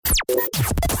You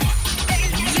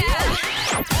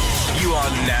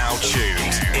are now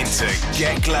tuned into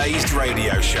Get Glazed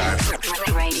Radio Show.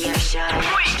 Radio Show. 3,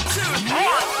 2, 1,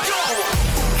 go!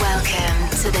 Welcome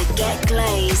to the Get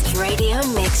Glazed Radio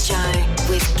Mix Show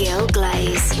with Gil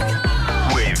Glaze.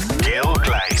 With Gil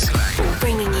Glaze.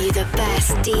 Bringing you the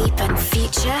best deep and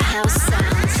future house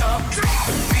sounds.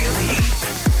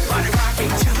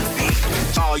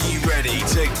 Are you ready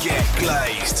to get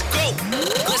glazed? Go!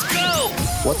 Let's go!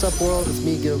 What's up, world? It's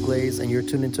me, Gil Glaze, and you're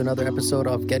tuned into another episode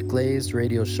of Get Glazed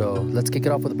Radio Show. Let's kick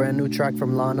it off with a brand new track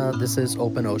from Lana. This is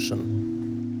Open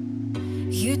Ocean.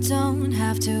 You don't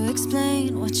have to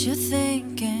explain what you're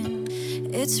thinking.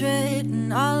 It's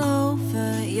written all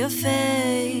over your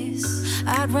face.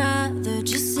 I'd rather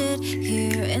just sit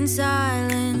here in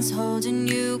silence, holding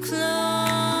you close.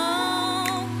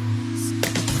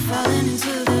 Falling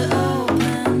into the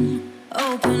open,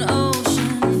 open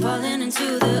ocean. Falling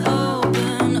into the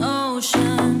open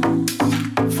ocean.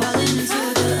 Falling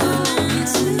into the open,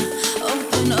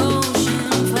 open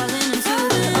ocean. Falling into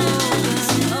the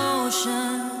open ocean.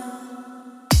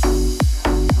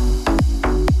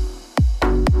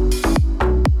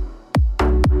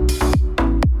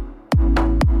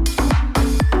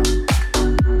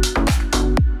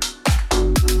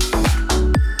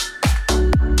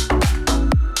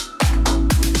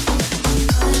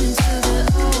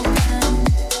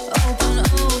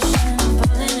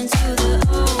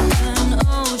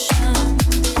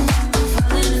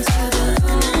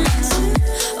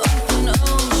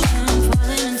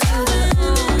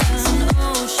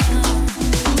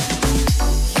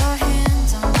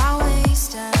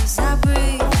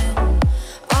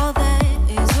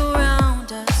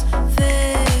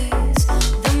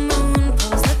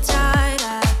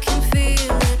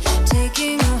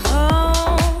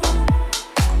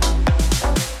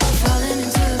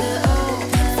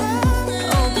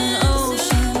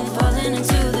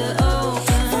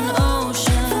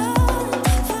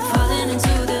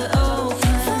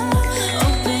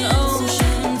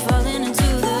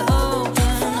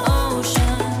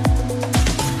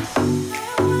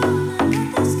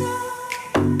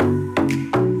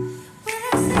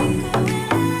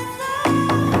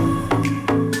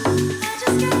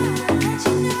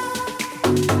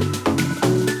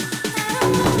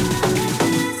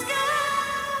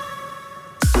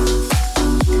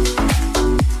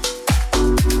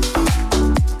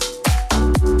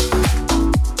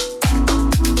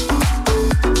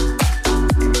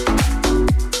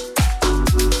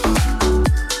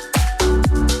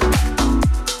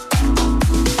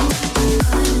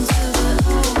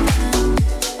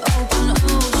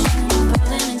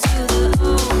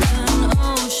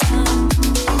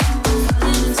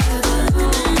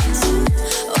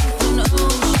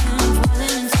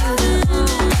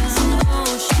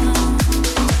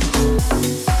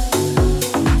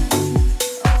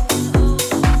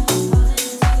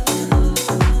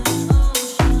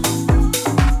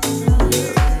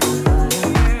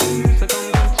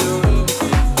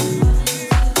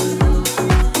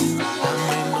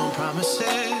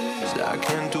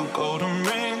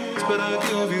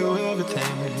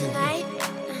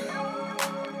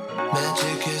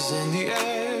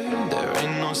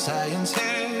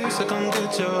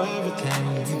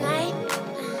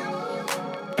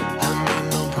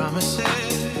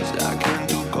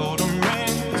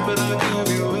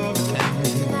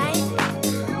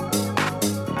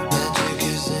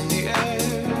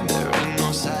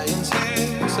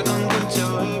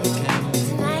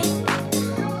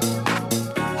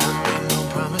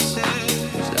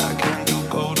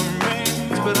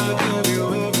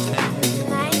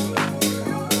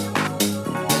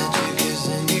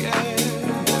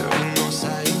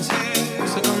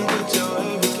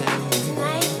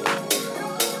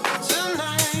 Tonight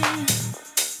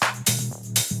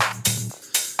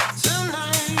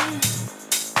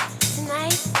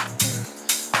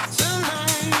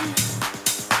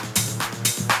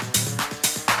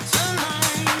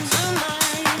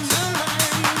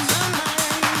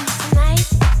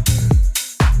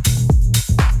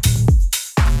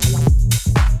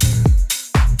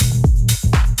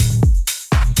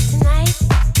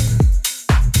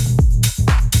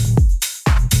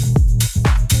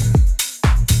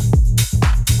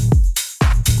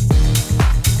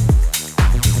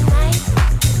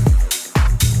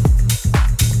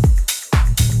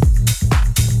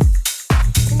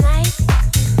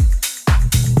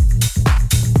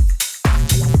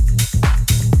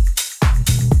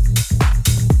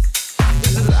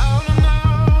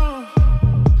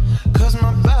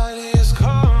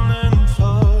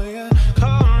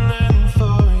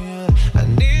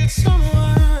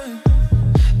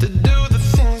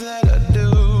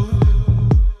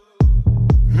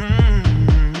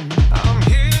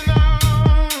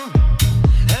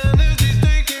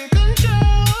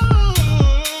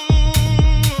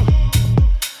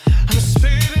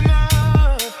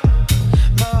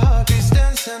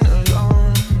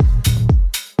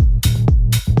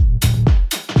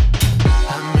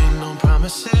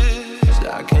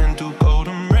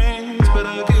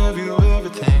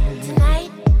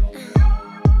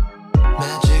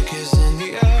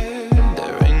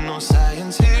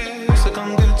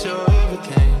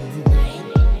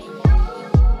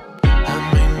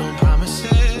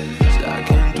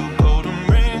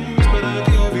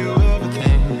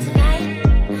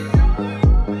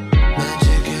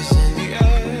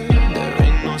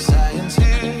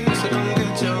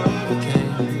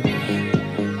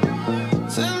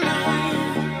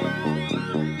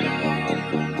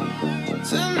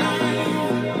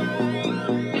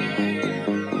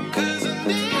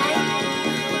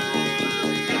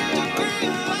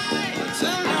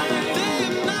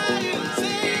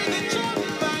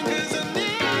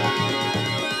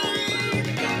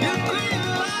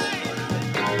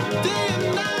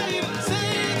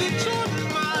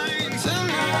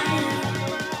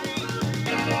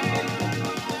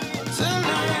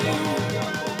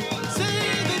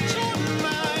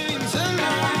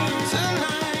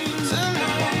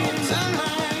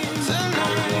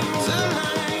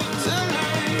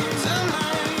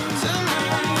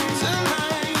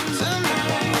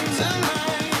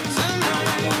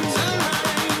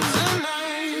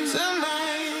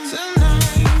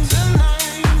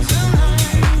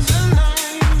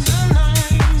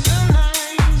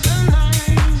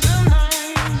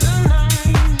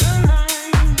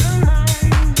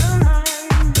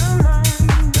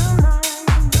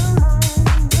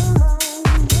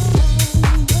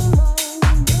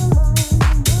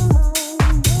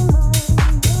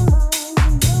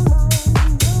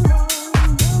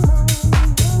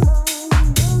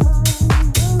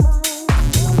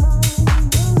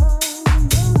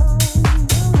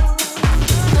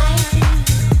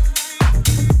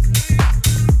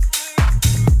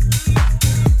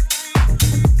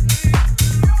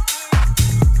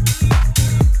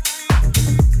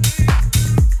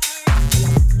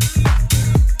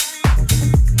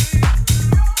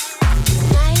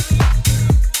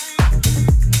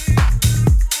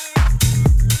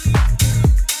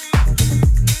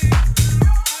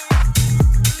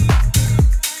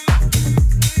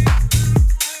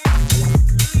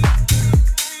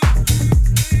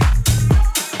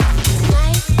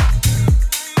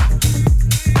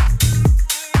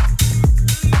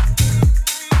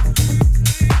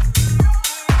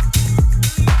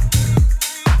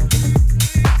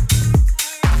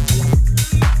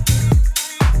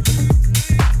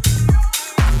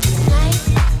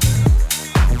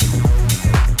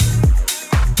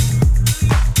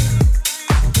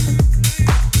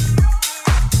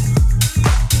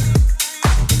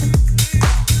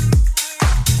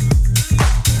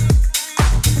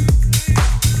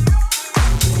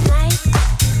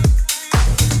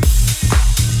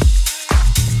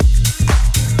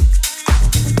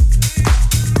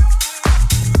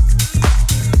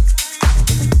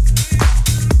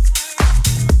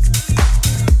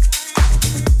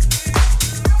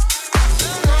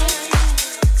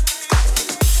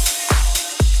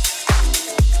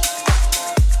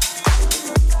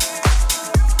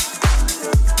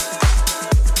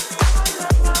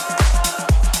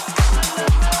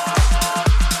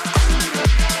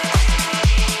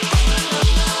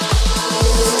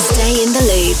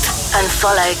and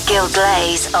follow Gil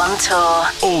Glaze on tour.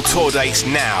 All tour dates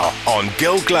now on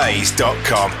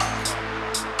gilglaze.com.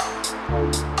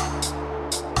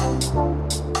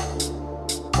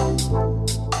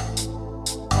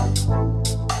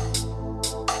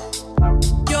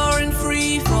 You're in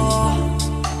free fall.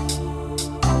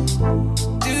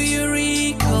 Do you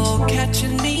recall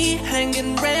catching me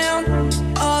hanging round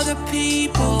other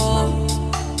people?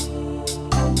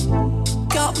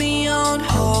 Got me on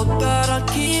hold, but I'll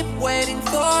keep waiting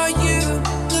for you.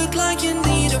 Look like you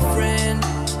need a friend.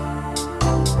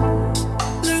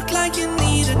 Look like you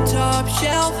need a top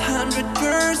shelf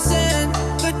 100%.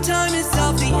 But time is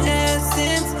of the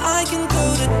essence. I can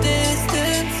go the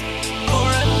distance. For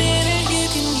a minute you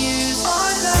can use my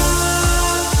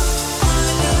love, my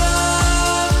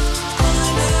love, my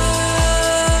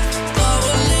love. I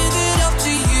will leave it up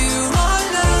to you, my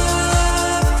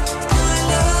love, my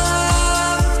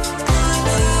love, my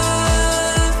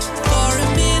love. For a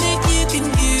minute you can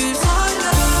use my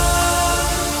love,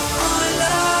 my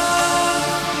love,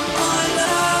 my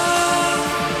love,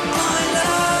 my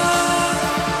love,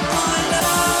 my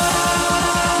love.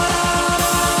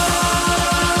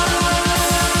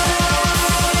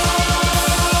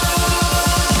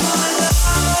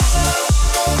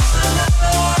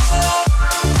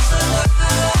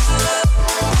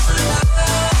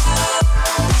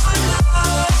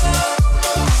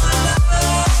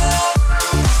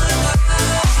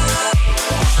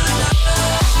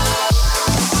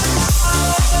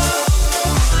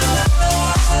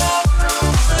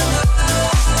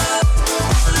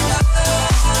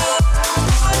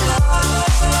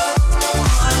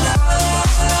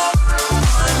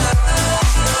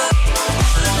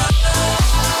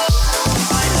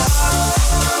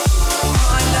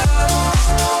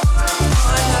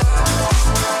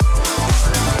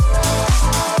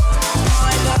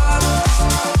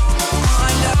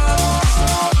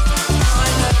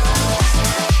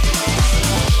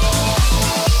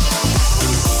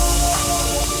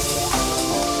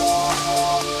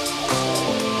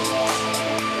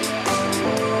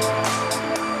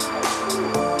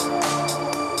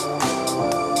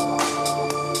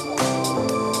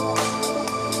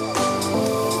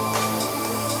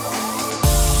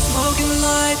 Smoking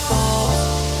light bulbs,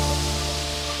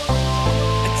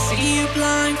 I'd see you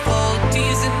blindfold,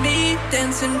 teasing me,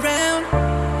 dancing round.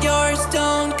 You're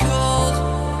stone cold.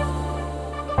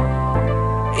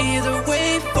 Either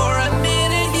way, for a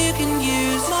minute you can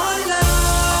use my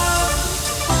love,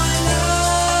 my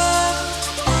love,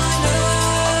 my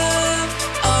love.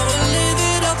 I will leave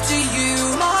it up to you,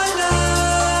 my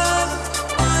love,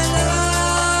 my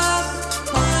love,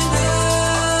 my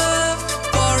love.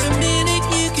 For a minute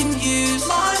you can use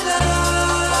my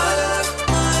love,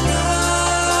 my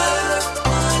love,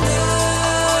 my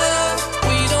love.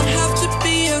 We don't have to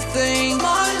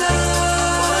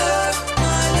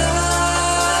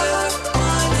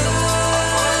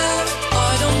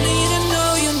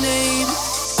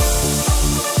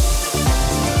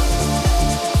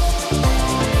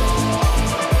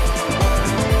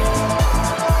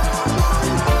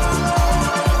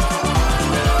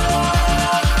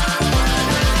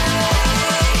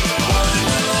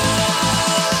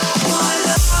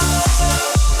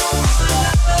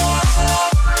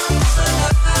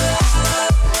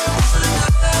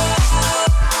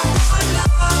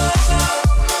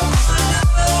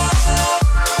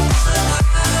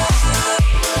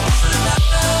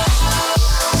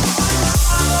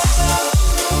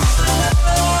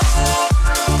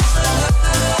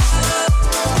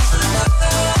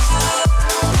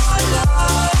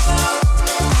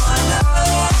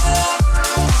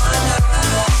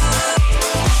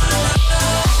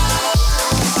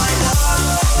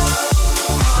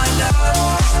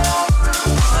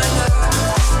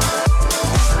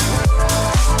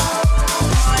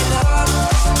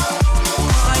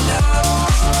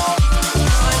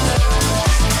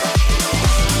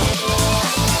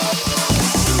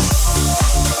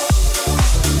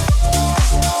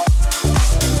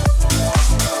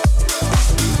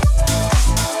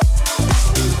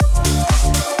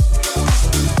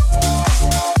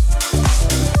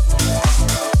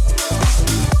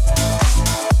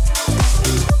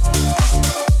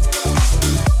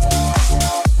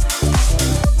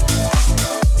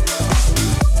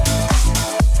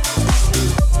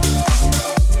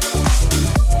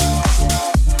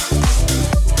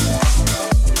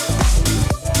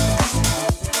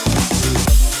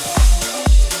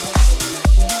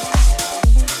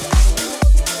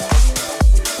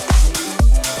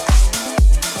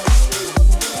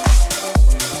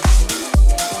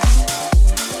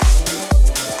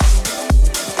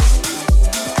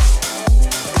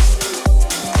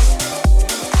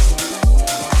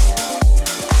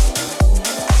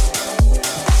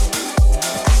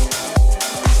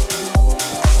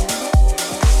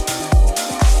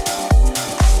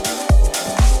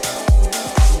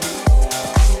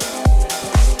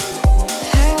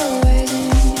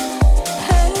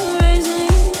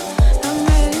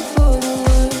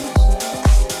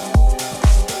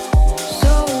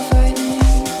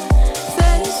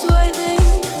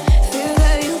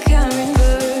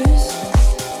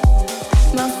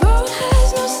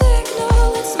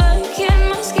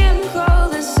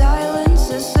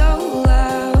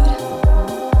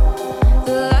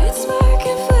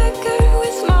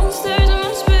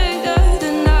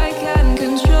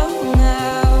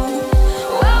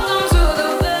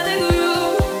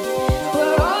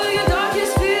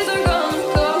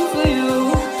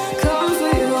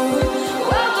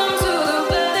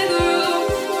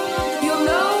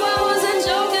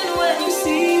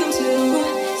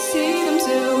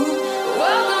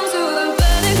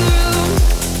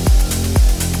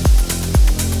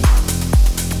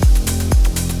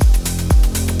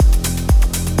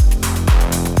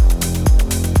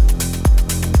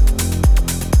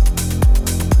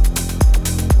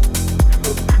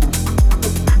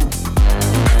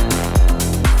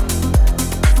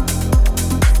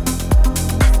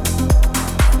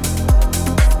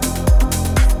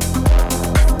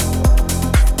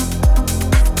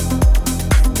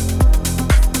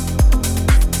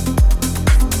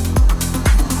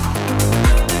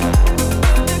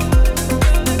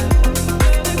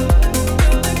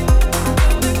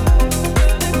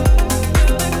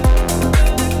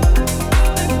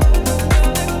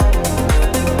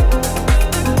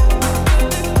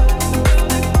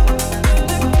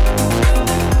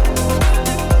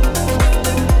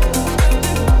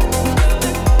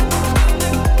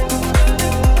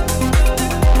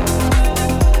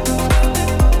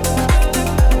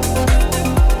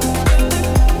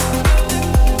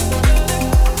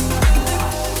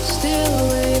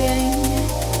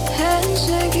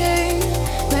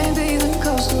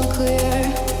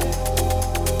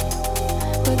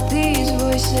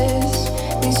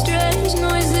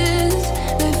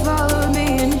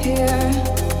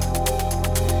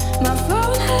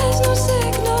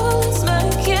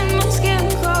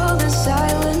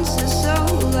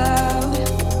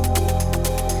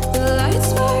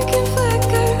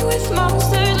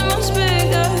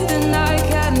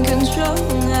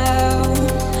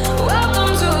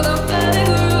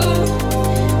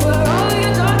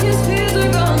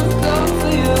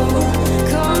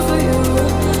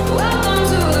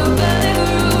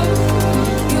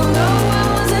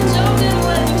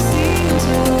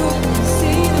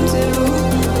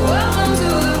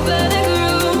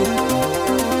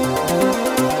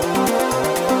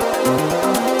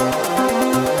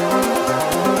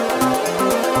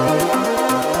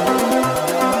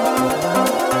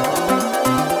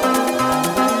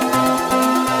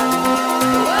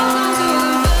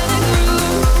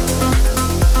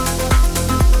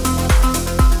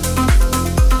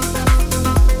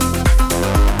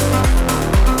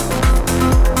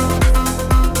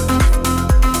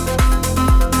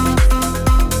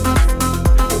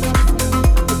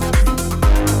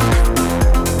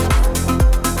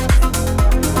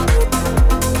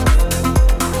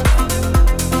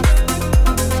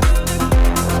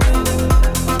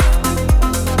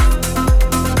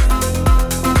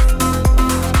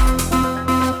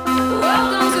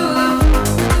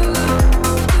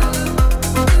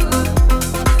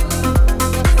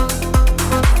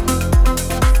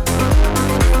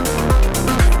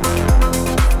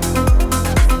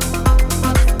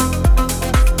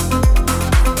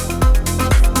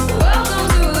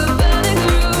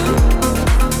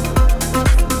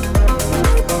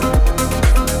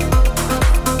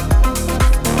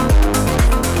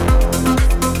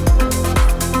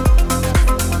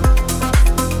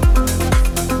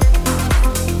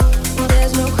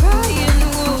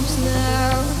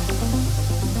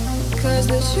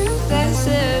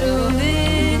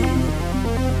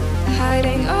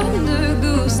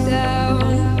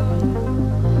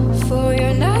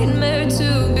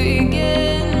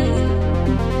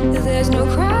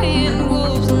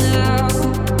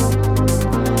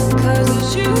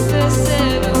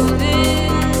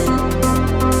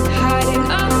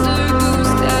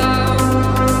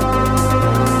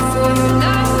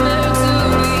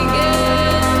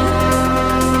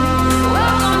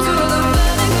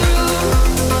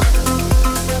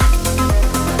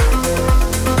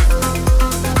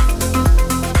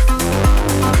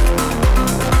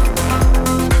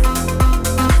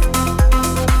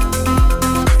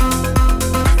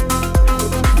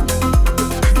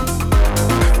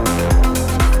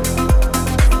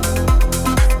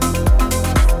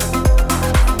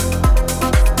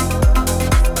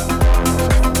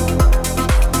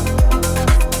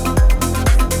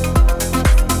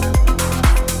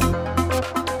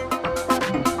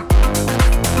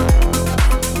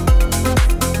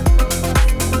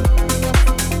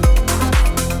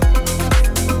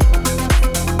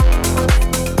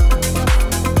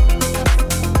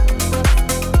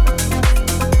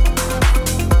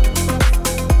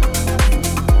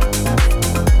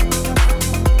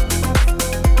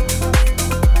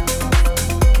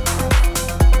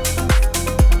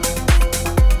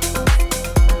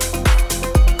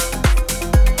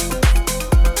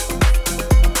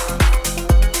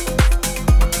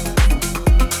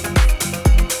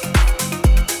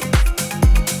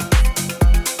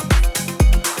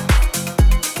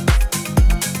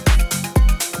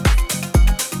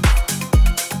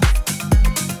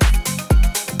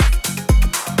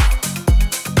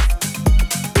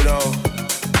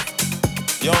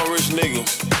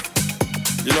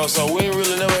You know, so we ain't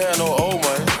really never had no old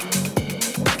money.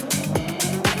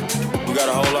 We got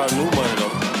a whole lot of new money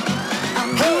though.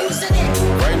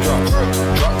 Raindrops,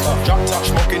 drop top,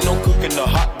 smoking, no cooking, the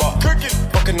hot bar. Cooking,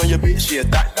 fucking on your bitch, yeah,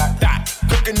 that.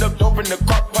 Cooking up dope in the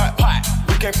crock pot.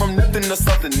 We came from nothing to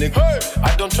something, nigga. Hey.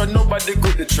 I don't trust nobody,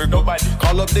 grip the trigger. Nobody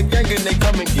call up the gang and they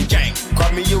come and get gang.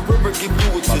 Cry me a river, give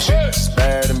you a tissue.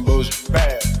 Bad and bullshit,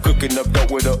 bad. Cooking up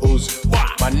dope with a Uzi.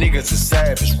 My niggas is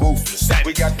savage, ruthless.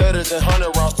 We got 30s and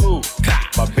 100 rounds too.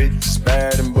 My bitch is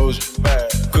bad and bullshit,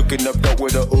 bad. Cooking up dope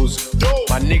with a Uzi.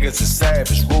 My niggas is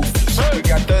savage, ruthless. We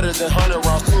got 30s and 100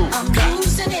 rounds too. I'm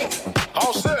losing it.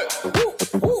 All set.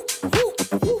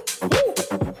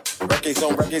 Records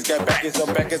on records, got backers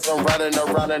on backers. I'm riding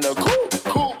around in a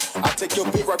cool. I take your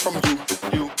beat right from you.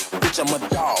 Bitch, I'm a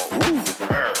dog.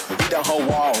 Beat down her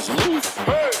walls.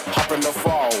 Hop in the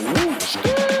fall.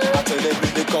 I tell that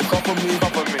bitch they come for me.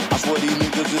 I swear these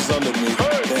niggas is under me.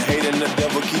 The hate and the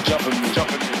devil keep jumping me.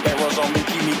 Back runs on me,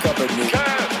 keep me company.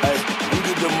 Hey, we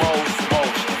did the most.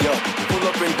 Yeah, pull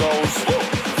up and goes.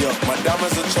 Yeah, my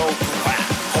diamonds are choke.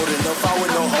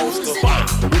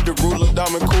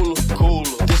 coming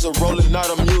cooler. This a roller, not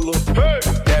a mule. Hey.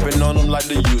 Dabbing on them like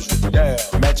the usual. Yeah.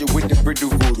 Magic with the brick do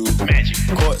voodoo. Magic.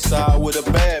 Courtside with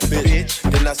a bad bitch.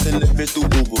 Then I send the bitch through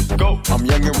Uber. Go. I'm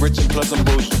young and rich and plus I'm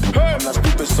bougie. Hey. I'm not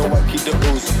stupid, so I keep the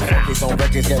ooze. Focus on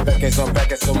records, get backers on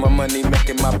backers, so my money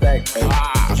making my back pay.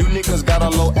 You niggas got a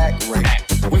low act rate.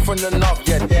 We from the north,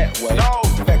 yeah, that way. No.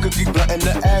 Fat cookie blunt in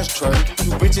the ashtray.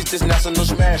 You bitches just national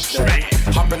smash day.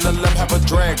 Hop in the left, have a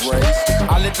drag race.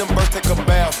 I let them birds take a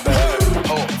bath, babe.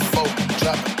 Oh, folk,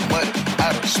 drop money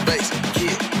out of space.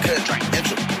 Kid, cut,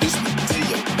 introduce me to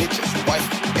your bitch's wife.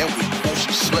 And we know she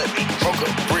slutty. Broke a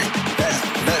brick, that's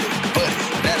nutty. Buddy,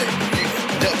 now that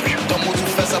nigga double. Don't move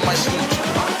too fast, I might shoot you.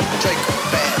 Draco,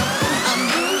 bad. I'm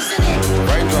losing it.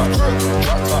 Raindrop,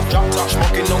 drop top,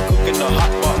 smoking, no cooking, the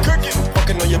hot pot. Cooking,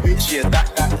 fucking on your bitch, yeah, that.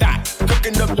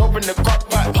 Cooking up dope in the crock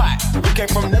pot. We came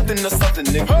from nothing to something,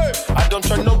 nigga. Hey. I don't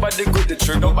trust nobody, grip the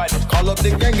trick. Nobody call up the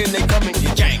gang and they come and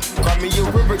get gang. Cry me a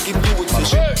river, give you a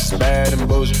tissue. It's bad and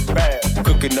bullshit, bad.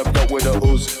 Cooking up dope with a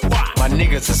Uzi. My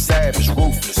niggas are savage,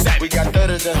 ruthless. We got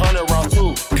 30s and 100 rounds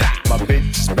too. My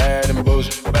bitch is bad and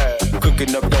bullshit, bad.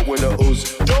 Cooking up dope with a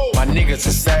Uzi. My niggas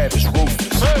are savage,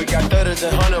 ruthless. We got 30s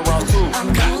and 100 rounds too.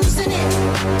 I'm losing it.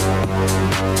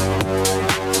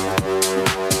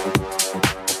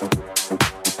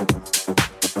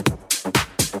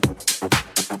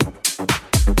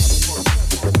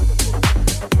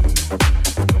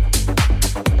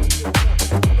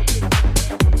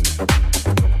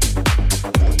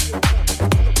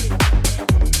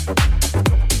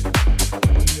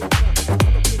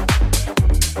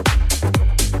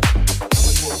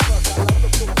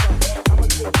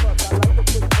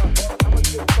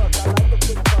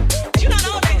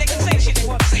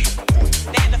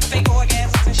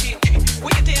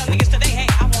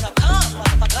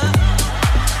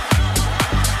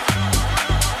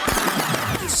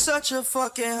 A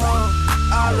fucking hoe,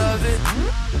 I love it.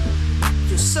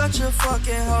 You're such a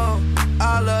fucking hoe,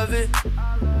 I love it.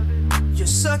 You're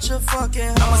such a fucking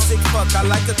hoe. I'm a sick fuck, I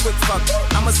like a quick fuck.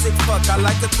 I'm a sick fuck, I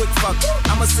like a quick fuck.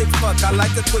 I'm a sick fuck, I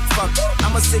like a quick fuck.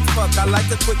 I'm a sick fuck, I like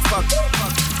a quick fuck.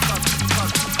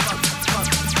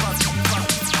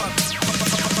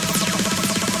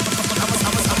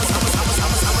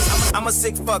 I'm a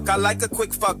sick fuck, I like a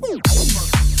quick fuck.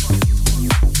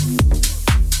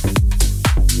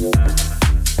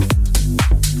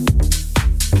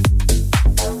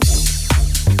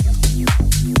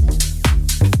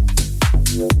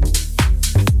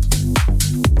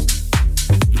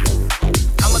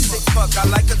 I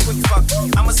like a quick fuck.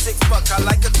 I'm a sick fuck. I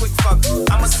like a quick fuck.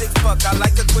 I'm a sick fuck. I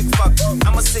like a quick fuck.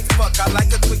 I'm a sick fuck. I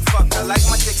like a quick fuck. I like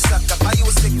my dick sucked. I buy you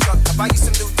a sick truck. I buy you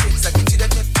some new tits. I get you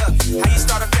that nip tuck. How you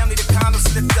start a family? The condom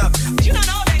slipped up. But you don't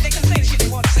know they can say the shit they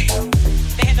want to say.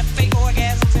 They had the fake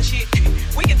orgasms and shit.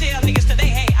 We can tell niggas today,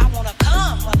 hey, I wanna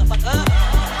come, motherfucker.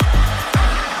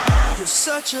 You're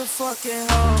such a fucking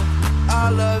hoe. I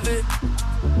love it.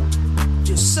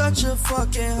 You're such a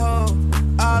fucking hoe.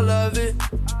 I love it.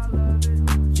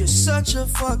 You're such a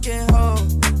fucking hoe,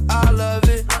 I love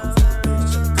it.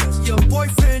 Your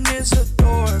boyfriend is a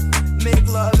dork, make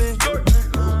loving.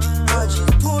 I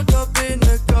just pulled up in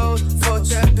the Ghost, fucked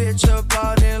that bitch up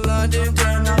out in London.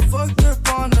 Then I fucked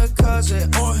up on a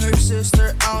cousin or her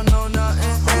sister, I don't know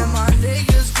nothing. And my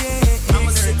niggas getting I'm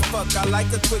a sick fuck, I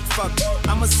like a quick fuck.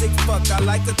 I'm a sick fuck, I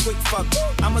like a quick fuck.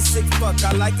 I'm a sick fuck,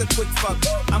 I like a quick fuck.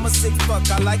 I'm a sick fuck,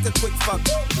 I like a quick fuck.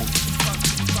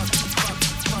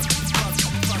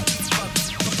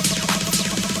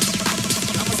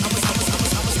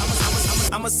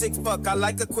 I'm a sick fuck, I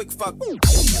like a quick fuck.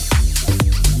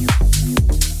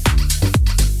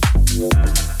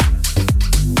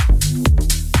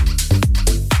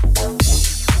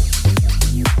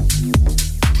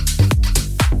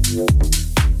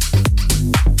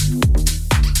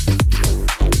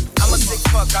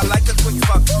 I like a quick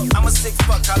fuck. I'm a sick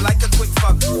fuck. I like a quick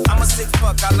fuck. I'm a sick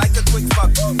fuck. I like a quick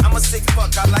fuck. I'm a sick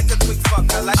fuck. I like a quick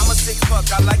fuck. I'm a sick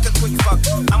fuck. I like a quick fuck.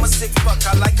 I'm a sick fuck.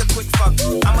 I like a quick fuck.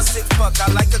 I'm a sick fuck.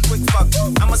 I like a quick fuck.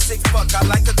 I'm a sick fuck. I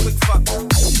like a quick fuck.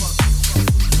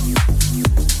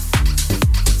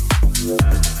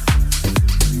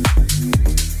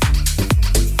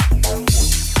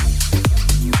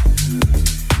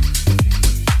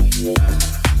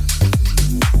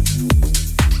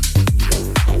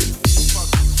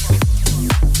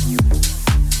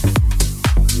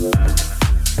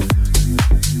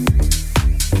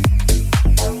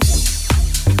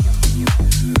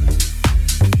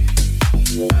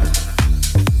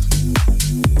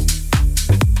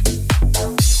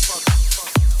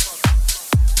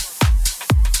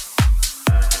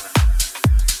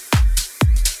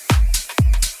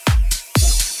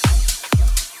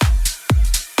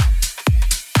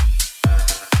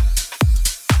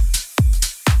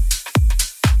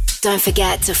 Don't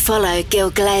forget to follow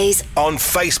Gil Glaze on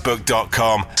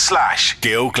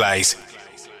Facebook.com/Gil Glaze.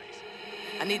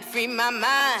 I need to free my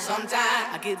mind. Sometimes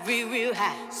I get real, real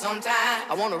high. Sometimes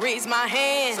I wanna raise my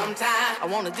hand. Sometimes I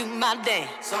wanna do my dance.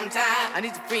 Sometimes I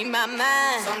need to free my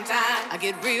mind. Sometimes I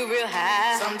get real, real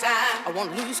high. Sometimes I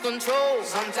wanna lose control.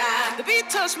 Sometimes the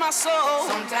beat touch my soul.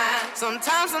 Sometimes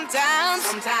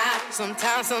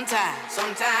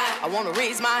I wanna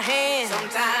raise my hand.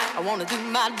 Sometimes I wanna do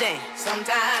my dance.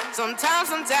 Sometimes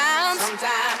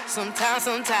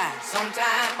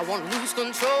I wanna lose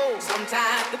control.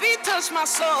 Sometimes the beat touch my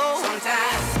soul.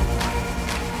 Sometimes.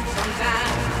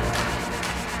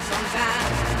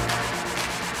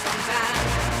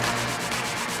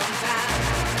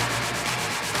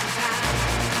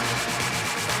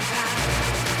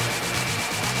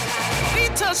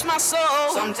 Beat touch my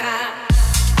soul. Sometimes.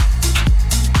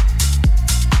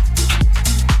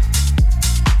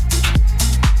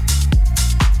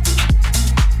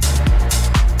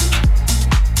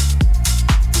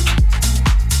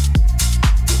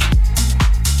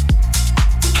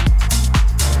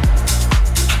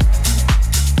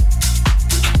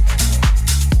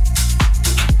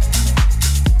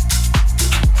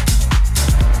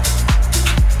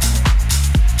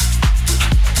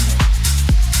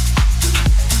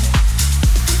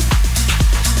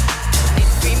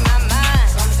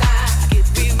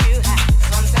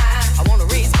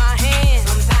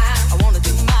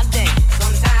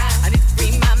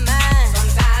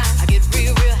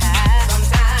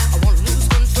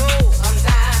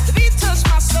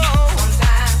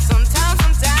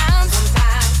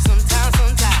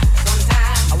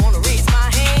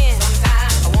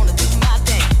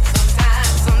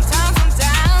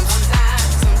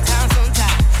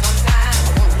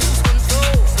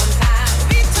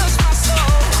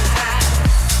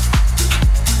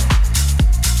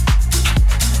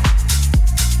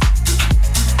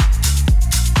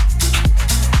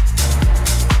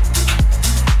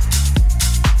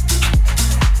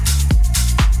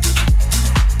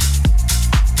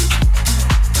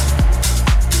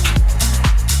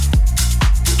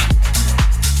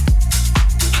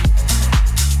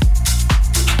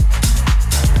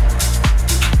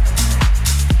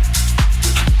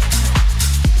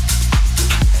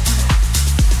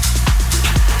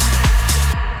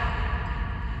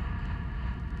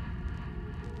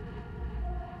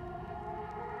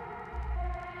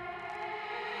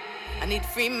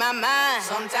 My mind.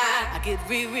 Sometimes I get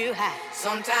real, real high.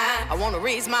 Sometimes I wanna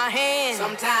raise my hand.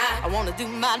 Sometimes I wanna do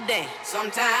my dance.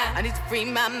 Sometimes I need to free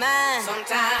my mind.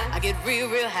 Sometimes I get real,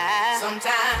 real high.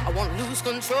 Sometimes I wanna lose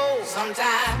control.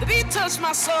 Sometimes the beat touch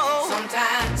my soul.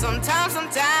 Sometimes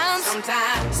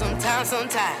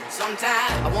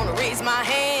I wanna raise my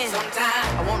hand. Sometimes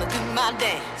I wanna do my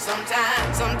dance.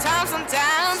 Sometimes I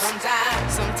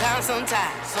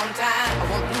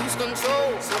wanna lose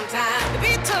control. Sometimes the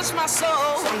beat touch my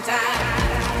soul.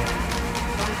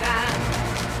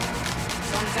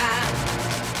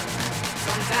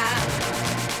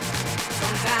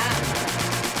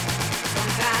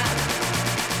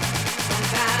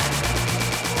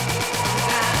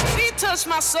 Beat touch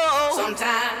my soul.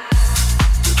 Sometimes.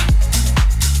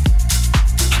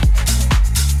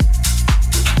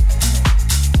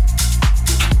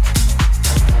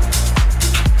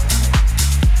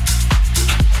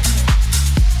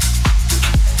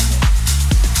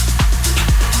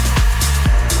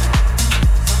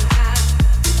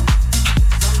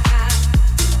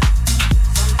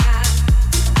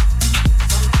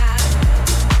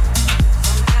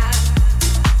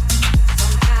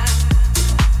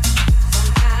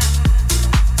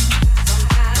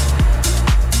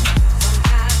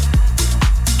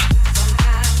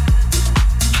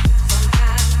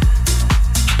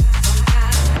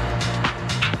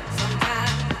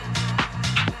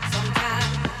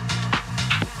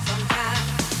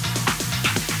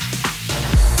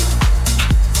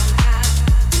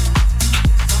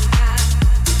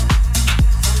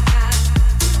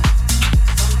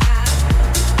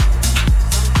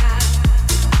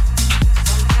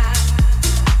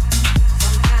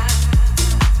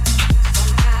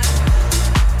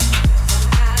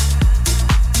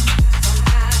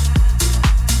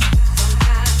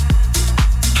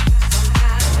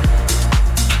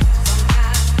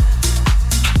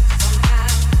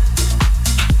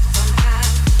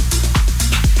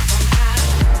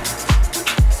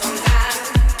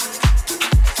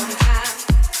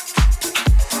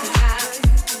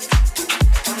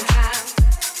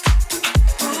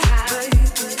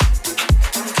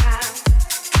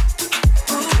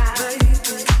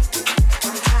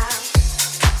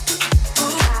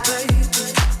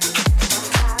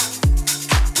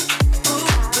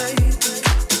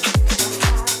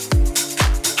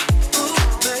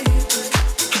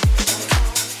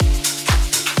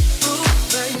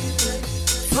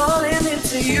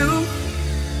 you.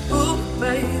 Ooh,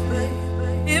 baby.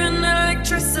 Even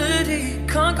electricity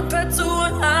can't compare to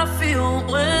what I feel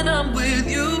when I'm with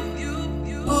you.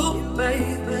 Ooh,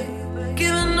 baby.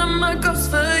 Giving up my ghost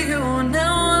for you.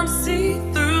 Now I'm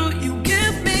see-through. You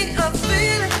give me a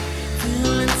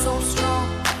feeling so strong.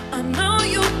 I know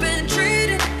you've been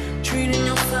treating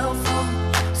yourself wrong.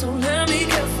 So let me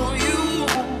care for you.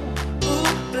 Ooh,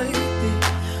 baby.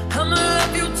 I'ma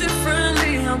love you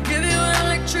differently. I'll give you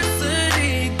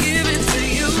electricity. Give it to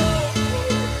you.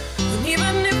 And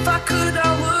even if I could,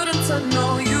 I wouldn't turn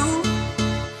on you.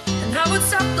 And I would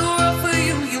stop the world for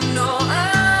you. You know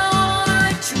I wanna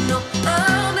let you know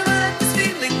I'll never let this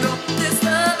feeling go. This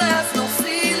love has no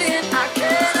ceiling. I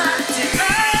cannot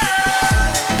deny.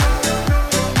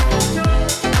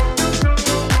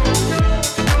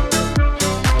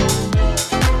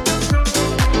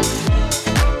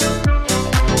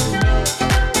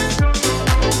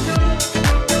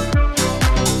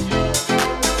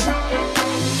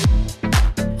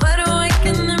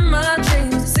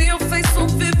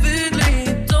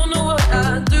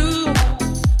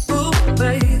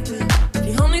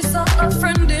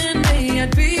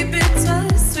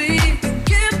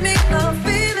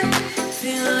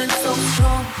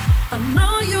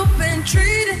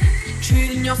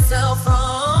 Treating yourself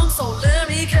wrong, so let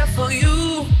me care for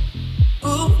you.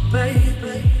 Ooh,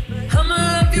 baby, I'ma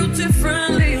love you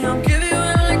differently. I'll give you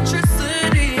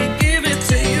electricity, give it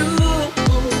to you.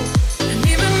 And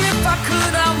even if I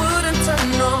could, I wouldn't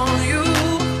turn on you.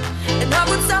 And I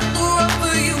would stop the world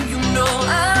for you. You know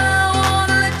I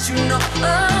wanna let you know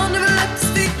I'll never let this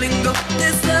feeling go.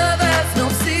 This love has no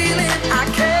ceiling. I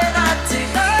cannot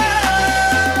deny.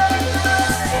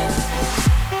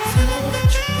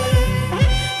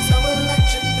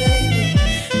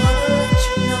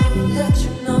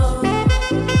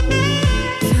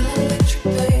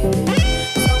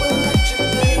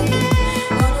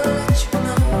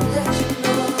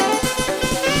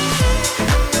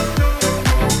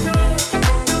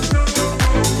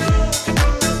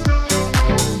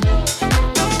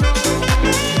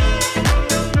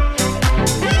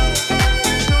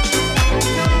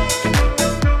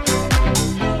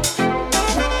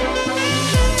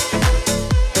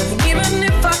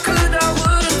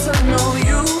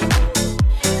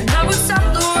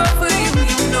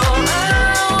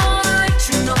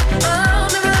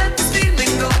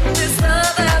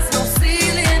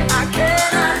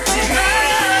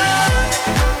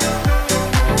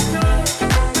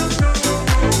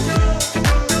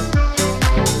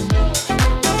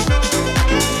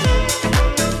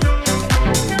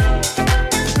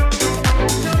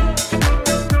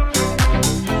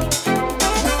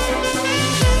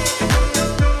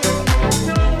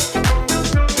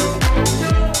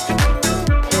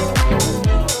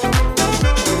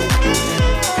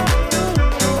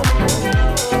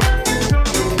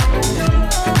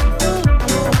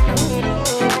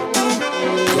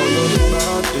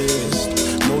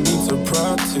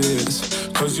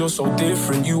 You're so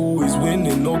different, you always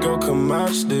winning, no girl can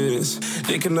match this.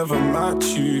 They can never match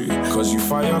you, cause you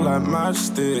fire like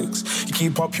matchsticks. You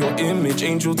keep up your image,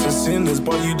 angel to sinners,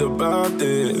 but you the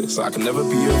baddest. I can never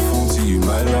be a fool to you,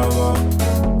 my lover.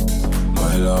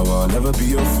 My lover, never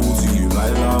be a fool to you, my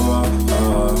lover.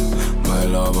 My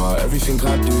lover, everything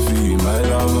I do for you, my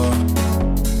lover.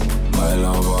 My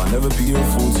lover, never be a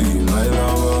fool to you, my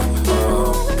lover.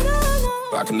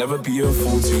 I can never be a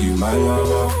fool to you, my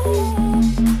lover.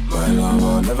 My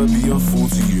lover, never be a fool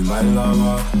to you, my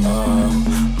lover.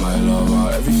 My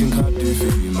lover, everything I do for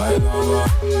you, my lover.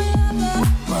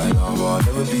 My lover,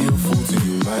 never be a fool to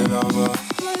you, my lover.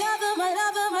 My lover, my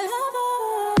lover, my lover.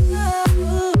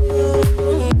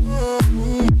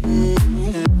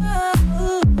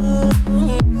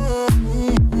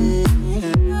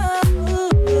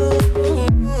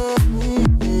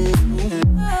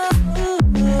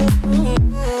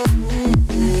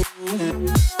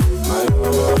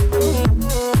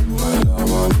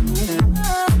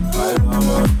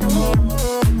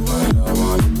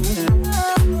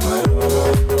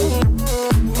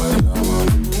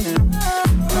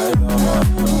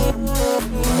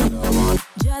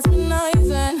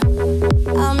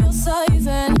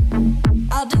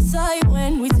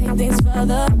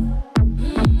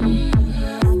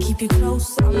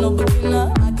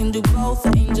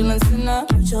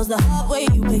 The hard way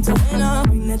you picked a winner.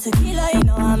 Bring the tequila, you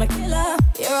know I'm a killer.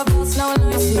 You're a boss, now I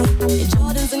see. Your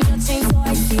Jordans and your chains, so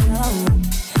I see.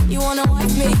 You wanna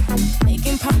wife me,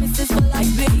 making promises for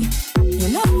life, B. You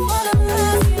know what I'm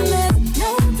asking is, no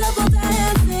double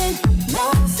dancing, no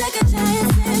second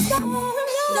chances, no.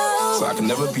 So I can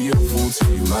never be a fool to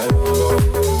you, my lover.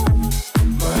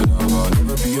 My lover,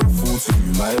 never be a fool to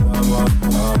you, my lover.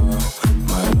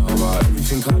 My lover,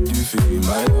 everything I do for you,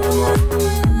 my lover.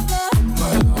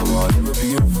 My lover, never be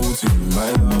a fool to you,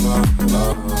 my lover.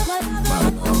 My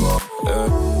lover, yeah.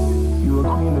 You a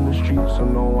queen in the streets, so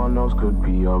no one else could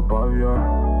be above you.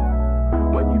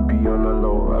 When you be on the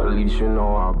low, at least you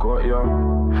know I got ya.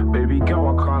 Baby girl,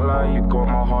 I can't lie, you got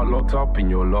my heart locked up in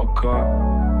your locker.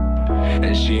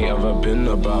 And she ain't ever been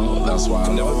about, that's why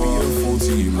I'll never be a fool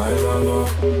to you, my lover.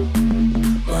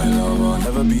 My lover,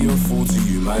 never be a fool to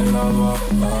you, my lover.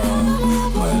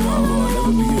 My lover,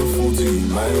 never be a fool to you,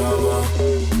 my lover.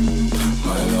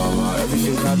 My lover,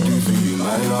 everything I do for you,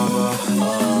 my lover.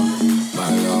 My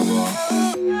lover.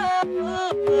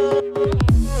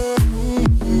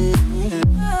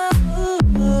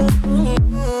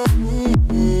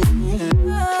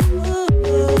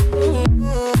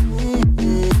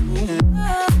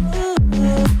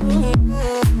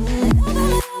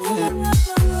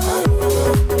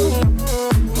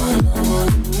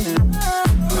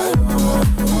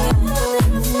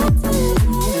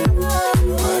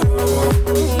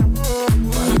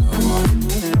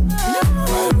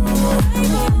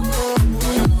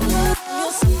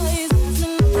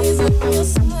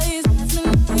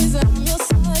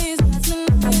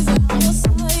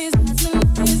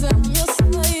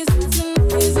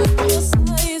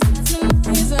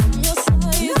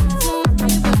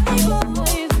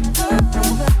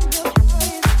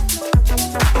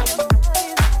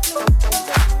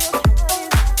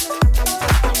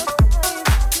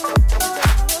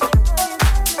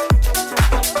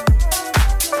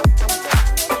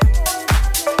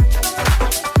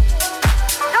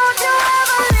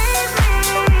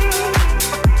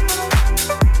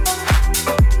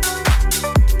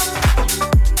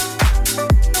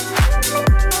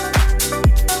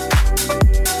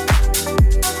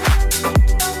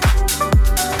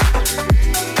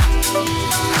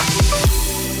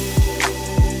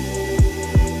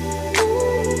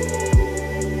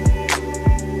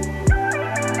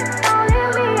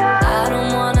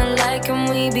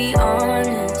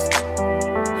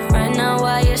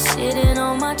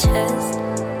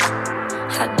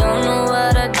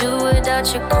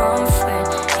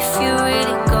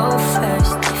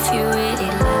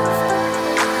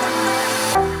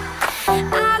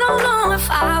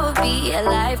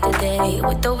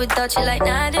 Without you like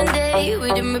night and day,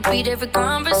 read and repeat every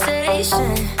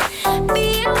conversation.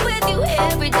 Being with you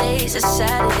every day is a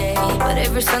Saturday, but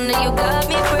every Sunday you got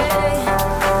me praying.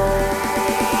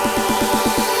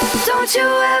 Don't you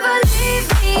ever leave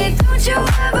me, don't you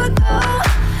ever go.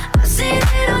 I've seen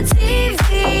it on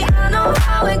TV, I know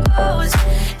how it goes.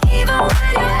 Even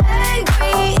when you're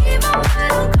angry, even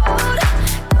when I'm cold.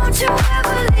 Don't you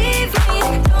ever leave me,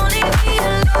 don't leave me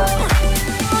alone.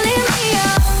 Don't leave me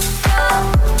alone.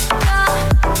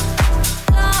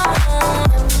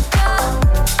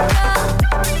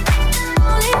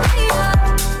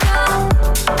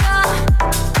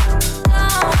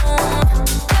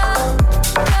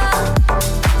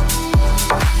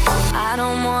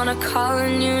 Call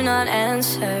and you not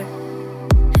answer,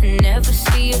 and never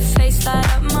see your face light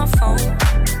up my phone,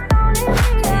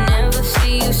 and never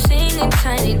see you singing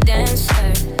Tiny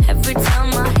Dancer. Every time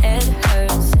my head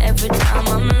hurts, every time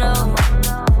I'm low.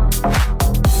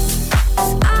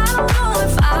 'Cause I don't know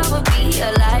if I would be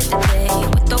alive today,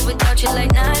 with or without you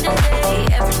like night and day.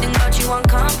 Everything about you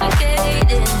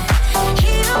uncomplicated.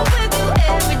 Here with you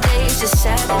every day is a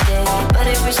Saturday, but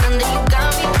every Sunday you got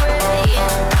me praying.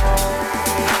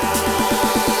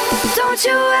 Don't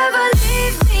you ever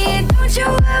leave me, don't you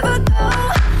ever go.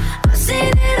 I've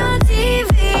seen it on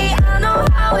TV, I know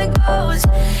how it goes.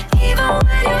 Even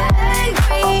when you're angry,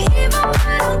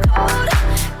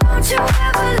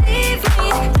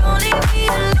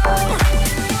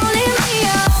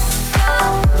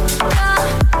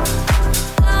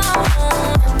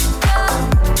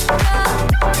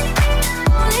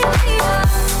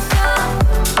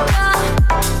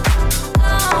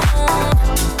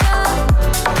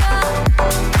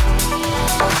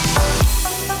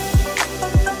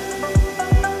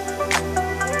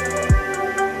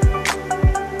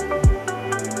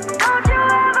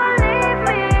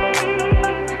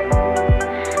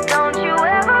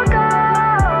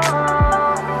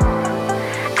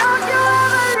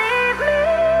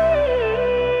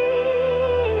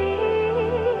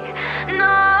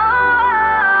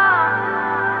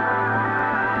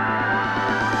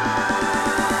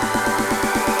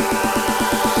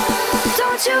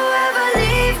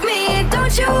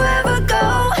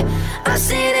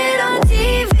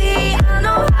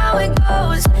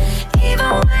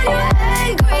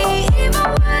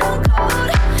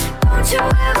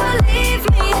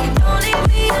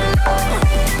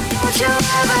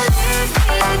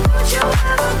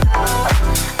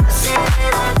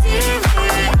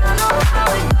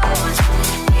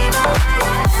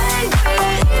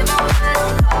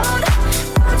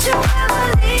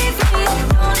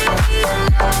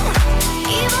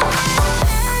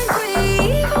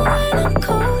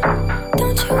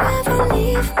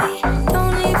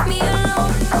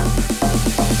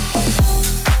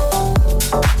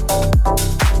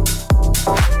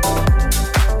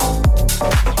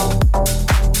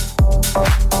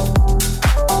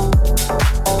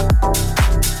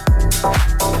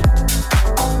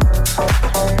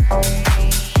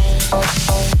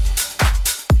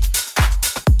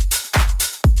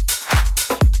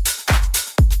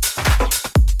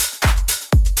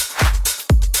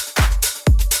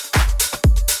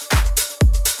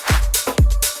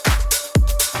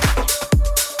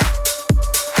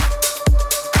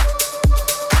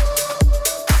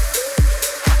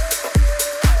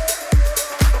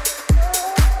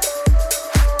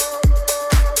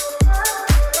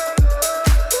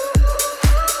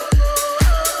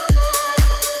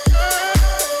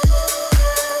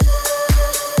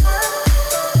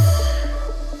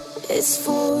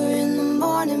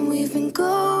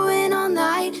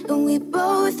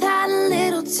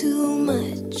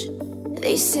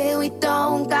 They say we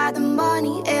don't got the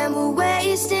money and we're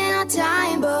wasting our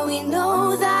time, but we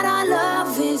know that our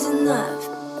love is enough.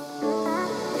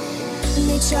 And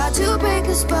they try to break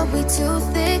us, but we too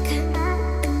thick.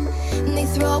 And they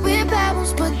throw in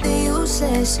pebbles, but they're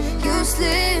useless,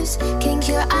 useless. Can't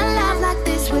cure our love like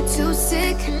this, we're too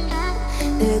sick.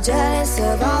 They're jealous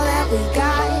of all that we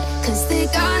got, 'cause they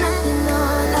got nothing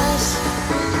on us.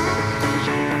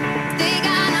 They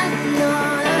got nothing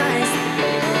on us.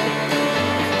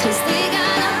 'Cause they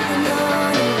got nothing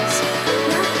on us.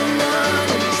 Nothing on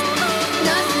us.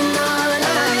 Nothing on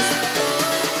us.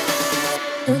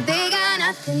 No, they got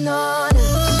nothing on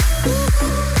us.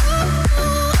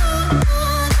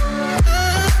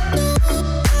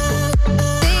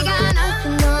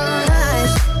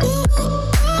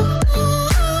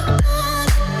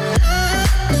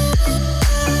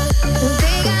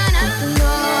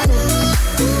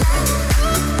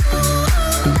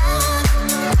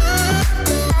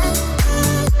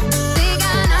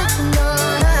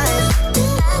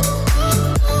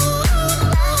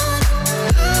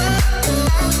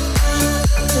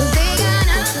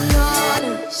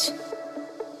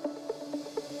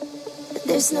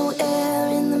 There's no air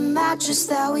in the mattress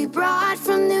that we brought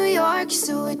from New York,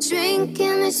 so we're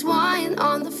drinking this wine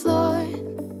on the floor.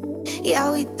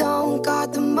 Yeah, we don't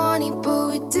got the money, but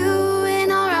we're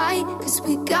doing alright, 'cause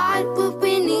we got what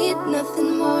we need,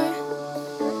 nothing more.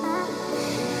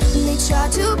 And they try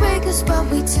to break us, but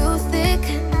we too thick.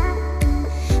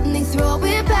 And they throw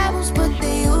in pebbles, but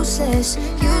they're useless,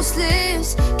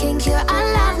 useless. Can't cure our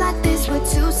love like this, we're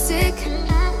too sick.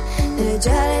 They're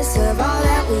jealous of all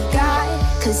that we got,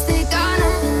 'cause they got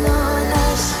nothing on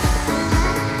us.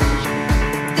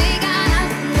 They got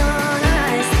nothing on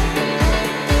us.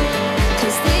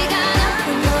 'Cause they got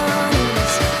nothing on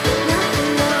us.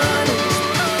 Nothing on us.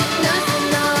 Nothing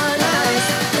on us.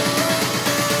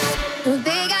 No,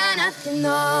 they got nothing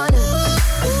on us.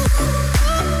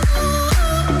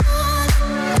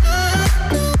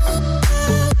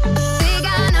 They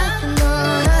got nothing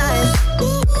on us.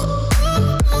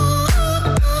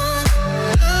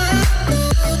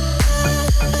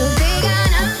 No, they got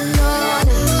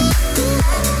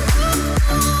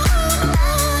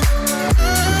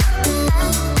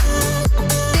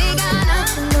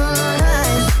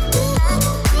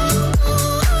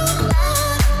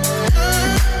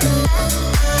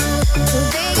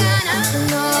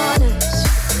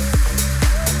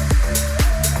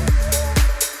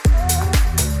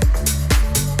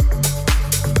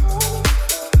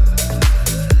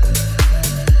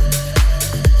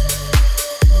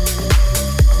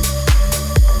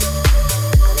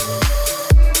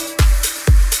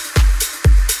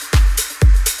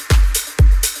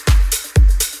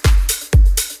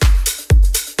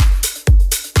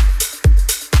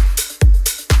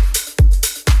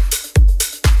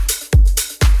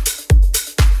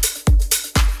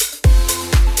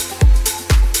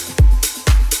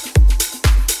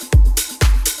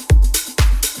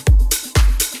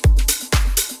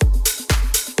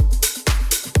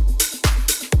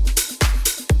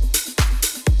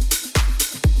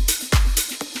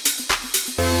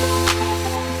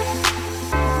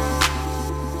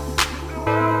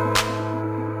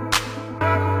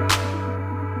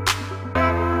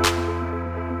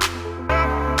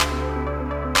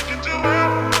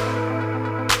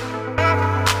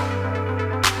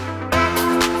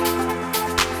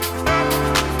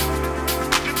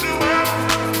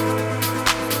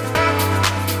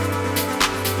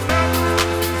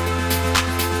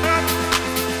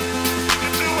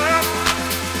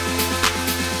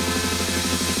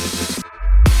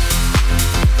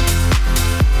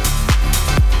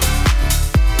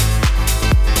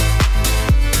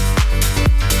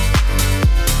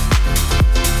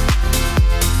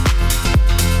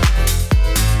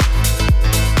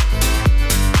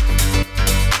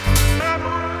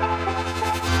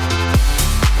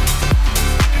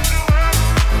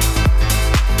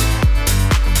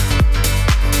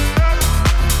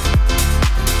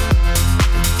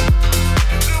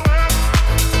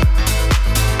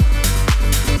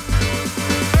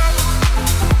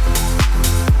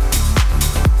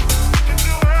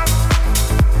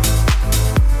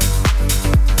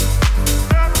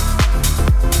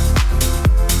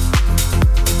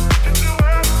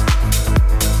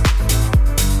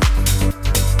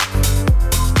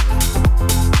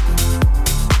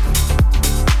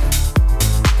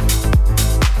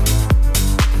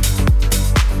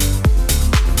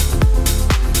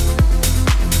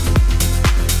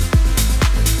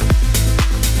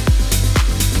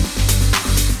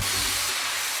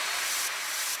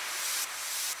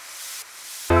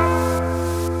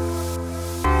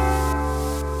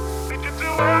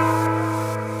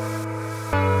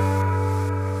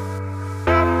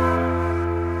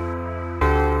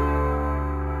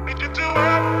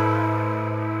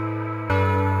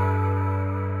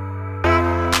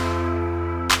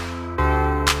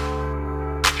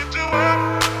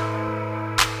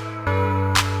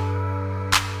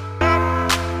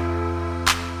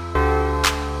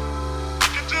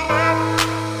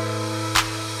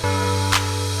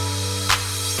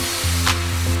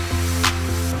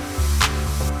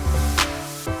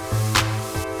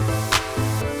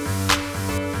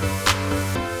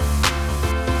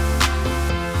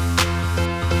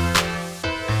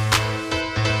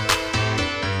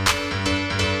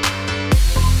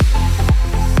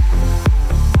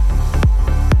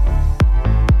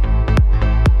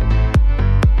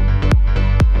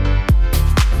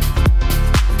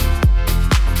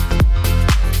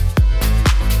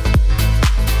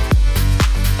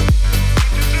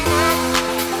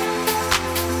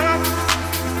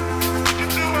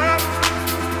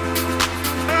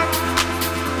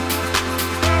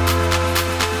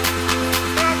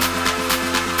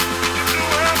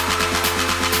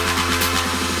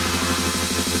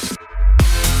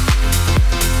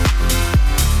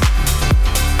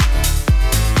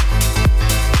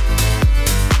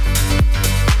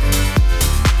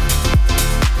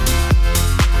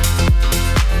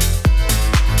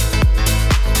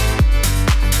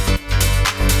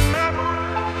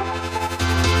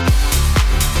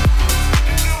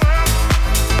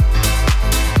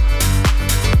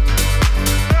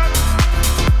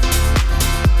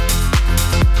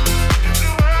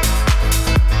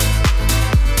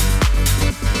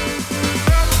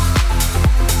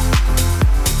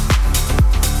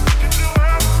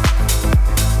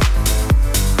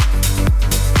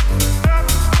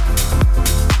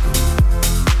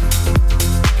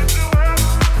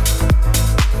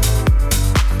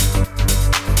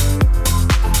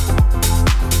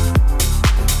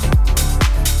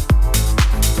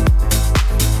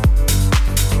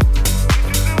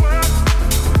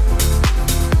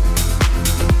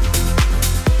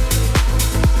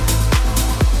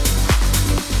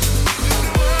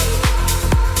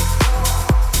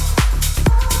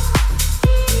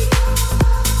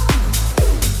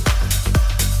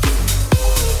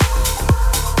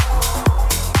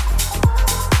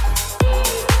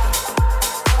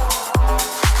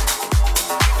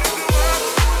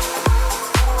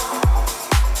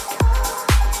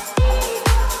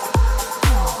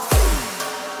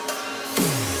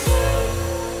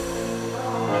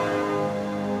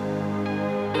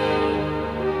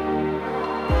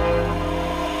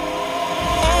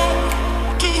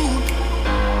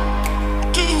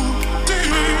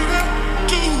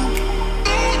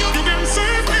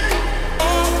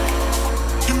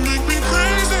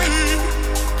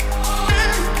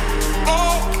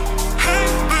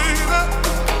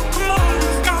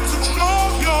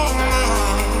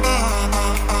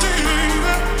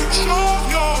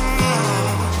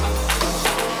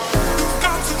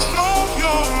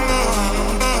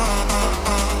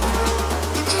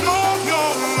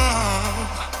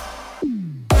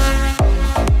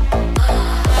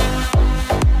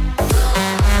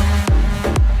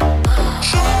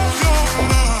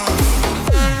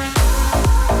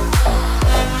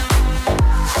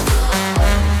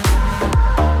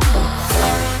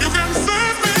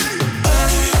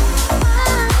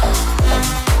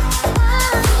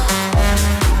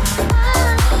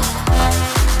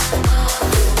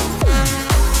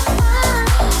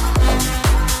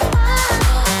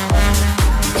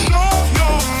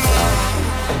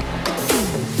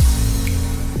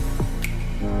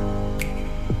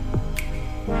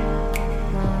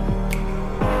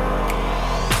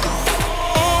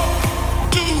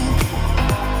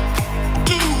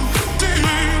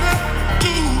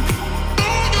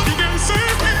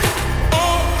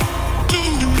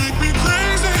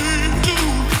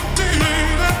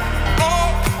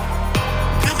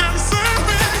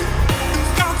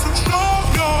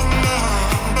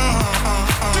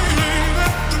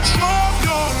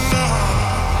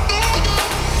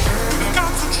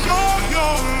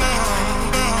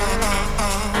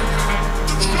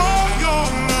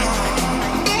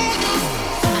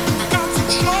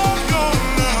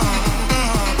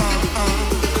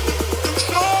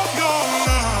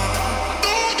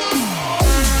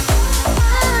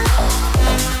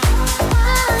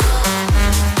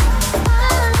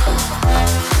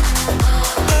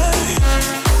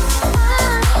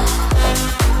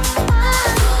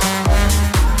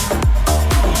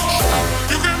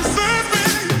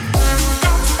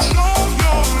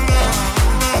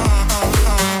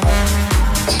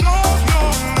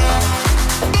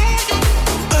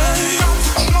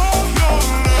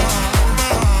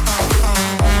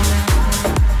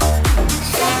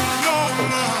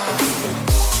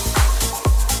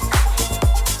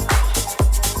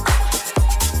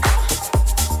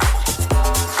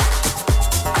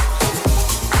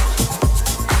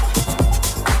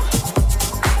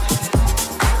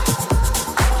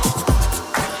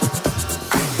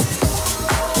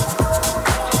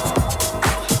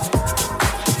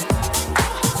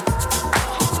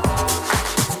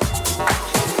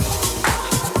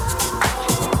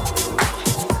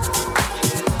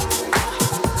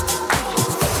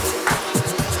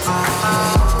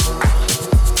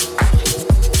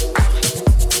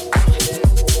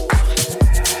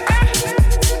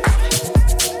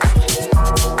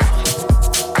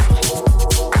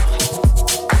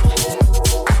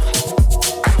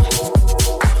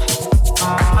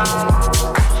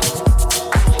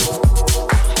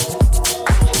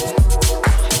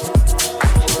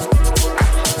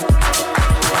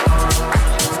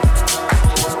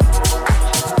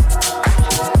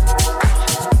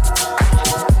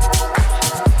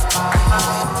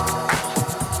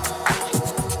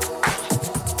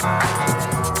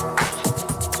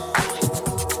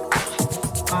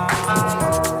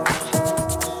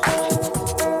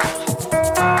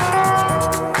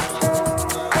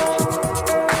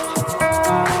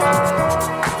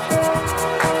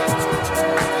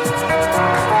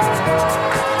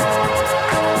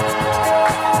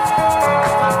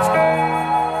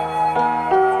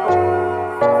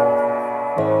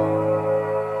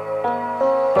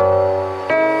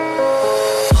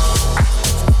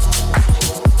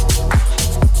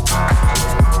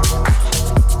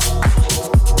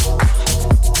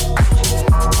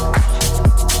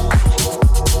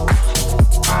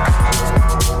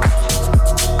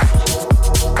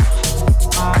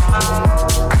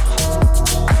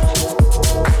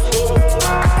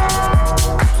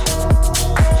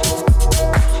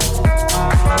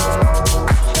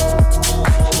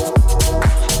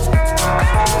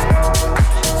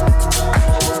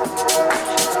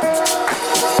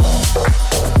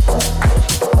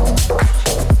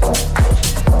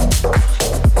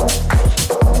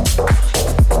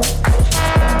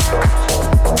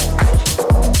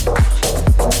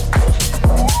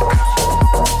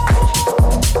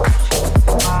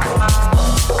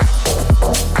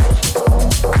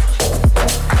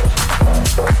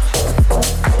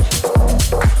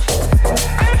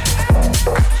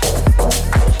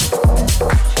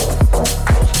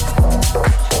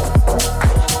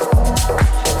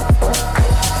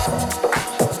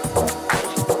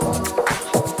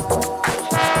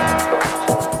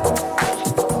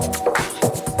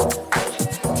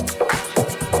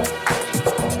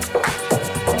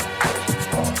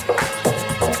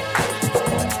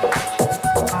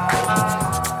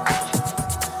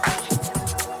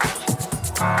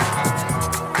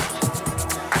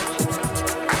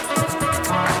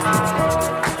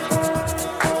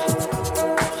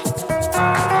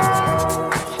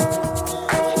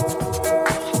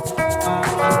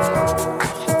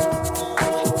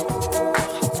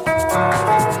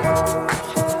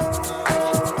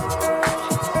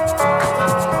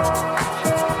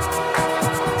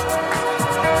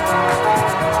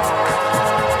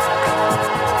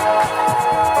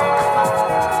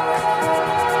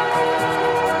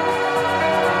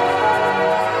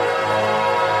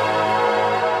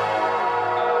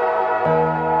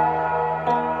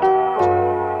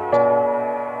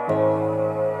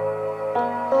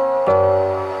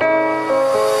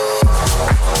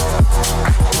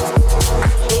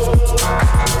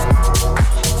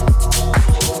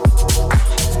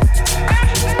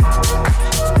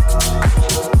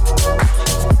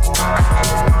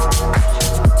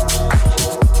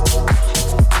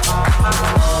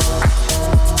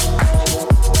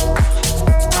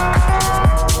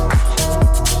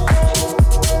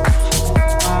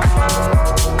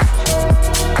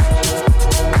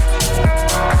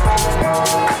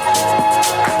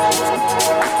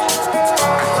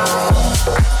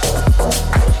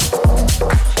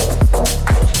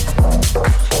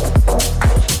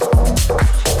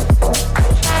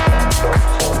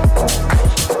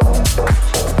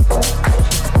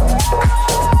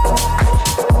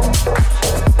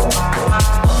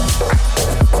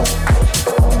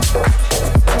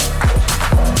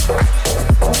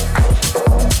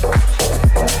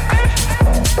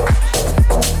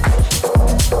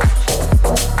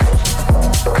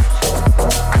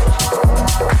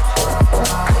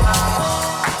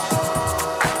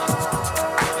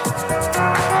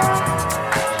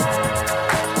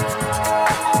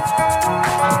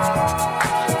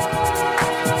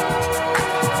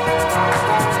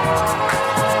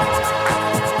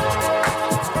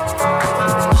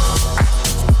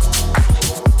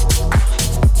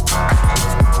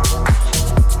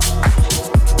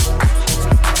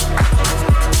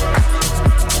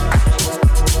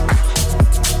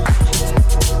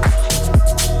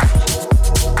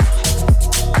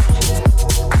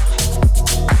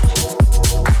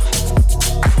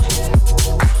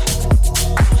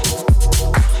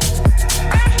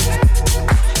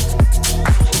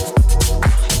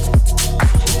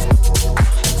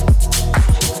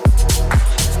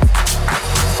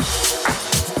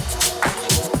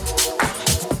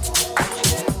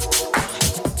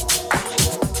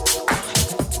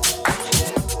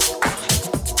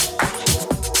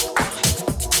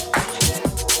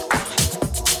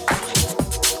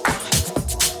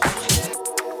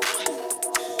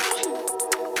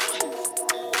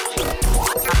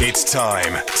It's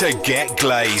time to get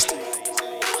glazed.